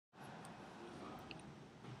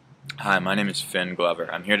Hi, my name is Finn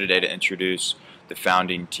Glover. I'm here today to introduce the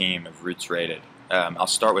founding team of RootsRated. I'll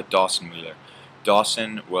start with Dawson Wheeler.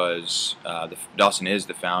 Dawson is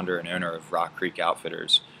the founder and owner of Rock Creek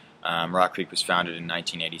Outfitters. Rock Creek was founded in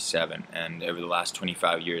 1987, and over the last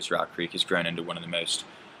 25 years, Rock Creek has grown into one of the most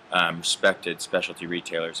respected specialty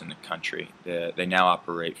retailers in the country. They now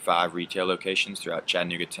operate 5 retail locations throughout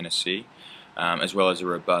Chattanooga, Tennessee, as well as a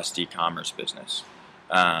robust e-commerce business.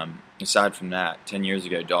 Aside from that, 10 years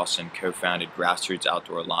ago, Dawson co-founded Grassroots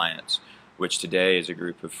Outdoor Alliance, which today is a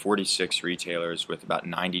group of 46 retailers with about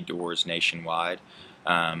 90 doors nationwide,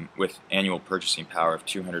 with annual purchasing power of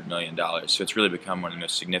 $200 million. So it's really become one of the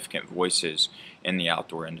most significant voices in the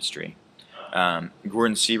outdoor industry.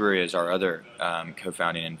 Gordon Seabury is our other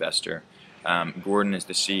co-founding investor. Gordon is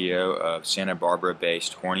the CEO of Santa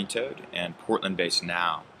Barbara-based Horny Toad and Portland-based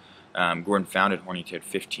Now. Gordon founded Horny Toad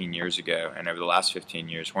 15 years ago, and over the last 15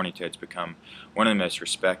 years, Horny Toad's become one of the most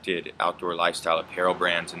respected outdoor lifestyle apparel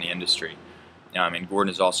brands in the industry. And Gordon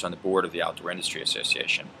is also on the board of the Outdoor Industry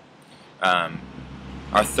Association.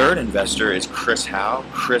 Our third investor is Chris Howe.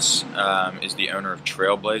 Chris is the owner of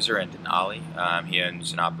Trailblazer in Denali. He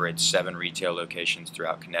owns and operates 7 retail locations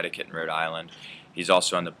throughout Connecticut and Rhode Island. He's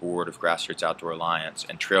also on the board of Grassroots Outdoor Alliance,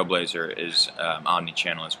 and Trailblazer is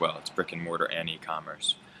omni-channel as well. It's brick and mortar and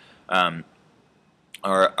e-commerce.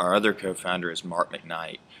 Our other co-founder is Mark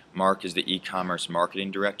McKnight. Mark is the e-commerce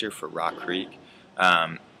marketing director for Rock Creek.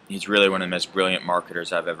 He's really one of the most brilliant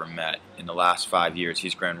marketers I've ever met. In the last 5 years,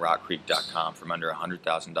 he's grown RockCreek.com from under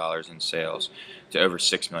 $100,000 in sales to over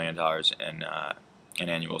 $6 million in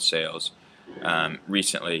annual sales.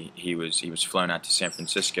 Recently, he was flown out to San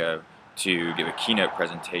Francisco to give a keynote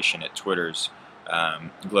presentation at Twitter's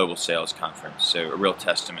Global Sales Conference. So a real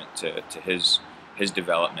testament to his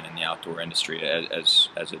development in the outdoor industry as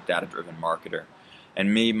a data-driven marketer.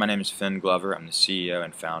 And me, my name is Finn Glover. I'm the CEO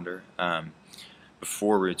and founder.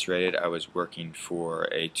 Before RootsRated, I was working for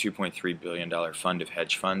a $2.3 billion fund of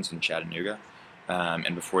hedge funds in Chattanooga.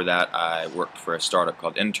 And before that, I worked for a startup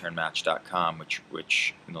called InternMatch.com,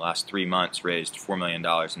 which in the last 3 months raised $4 million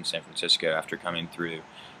in San Francisco after coming through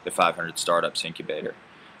the 500 Startups Incubator.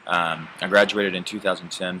 I graduated in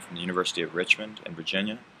 2010 from the University of Richmond in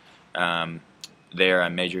Virginia. There I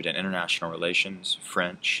majored in international relations,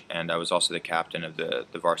 French, and I was also the captain of the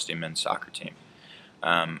varsity men's soccer team.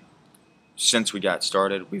 Since we got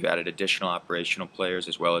started, we've added additional operational players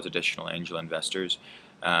as well as additional angel investors,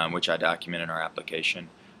 which I document in our application.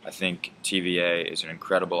 I think TVA is an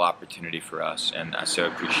incredible opportunity for us, and I so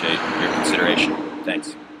appreciate your consideration.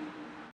 Thanks.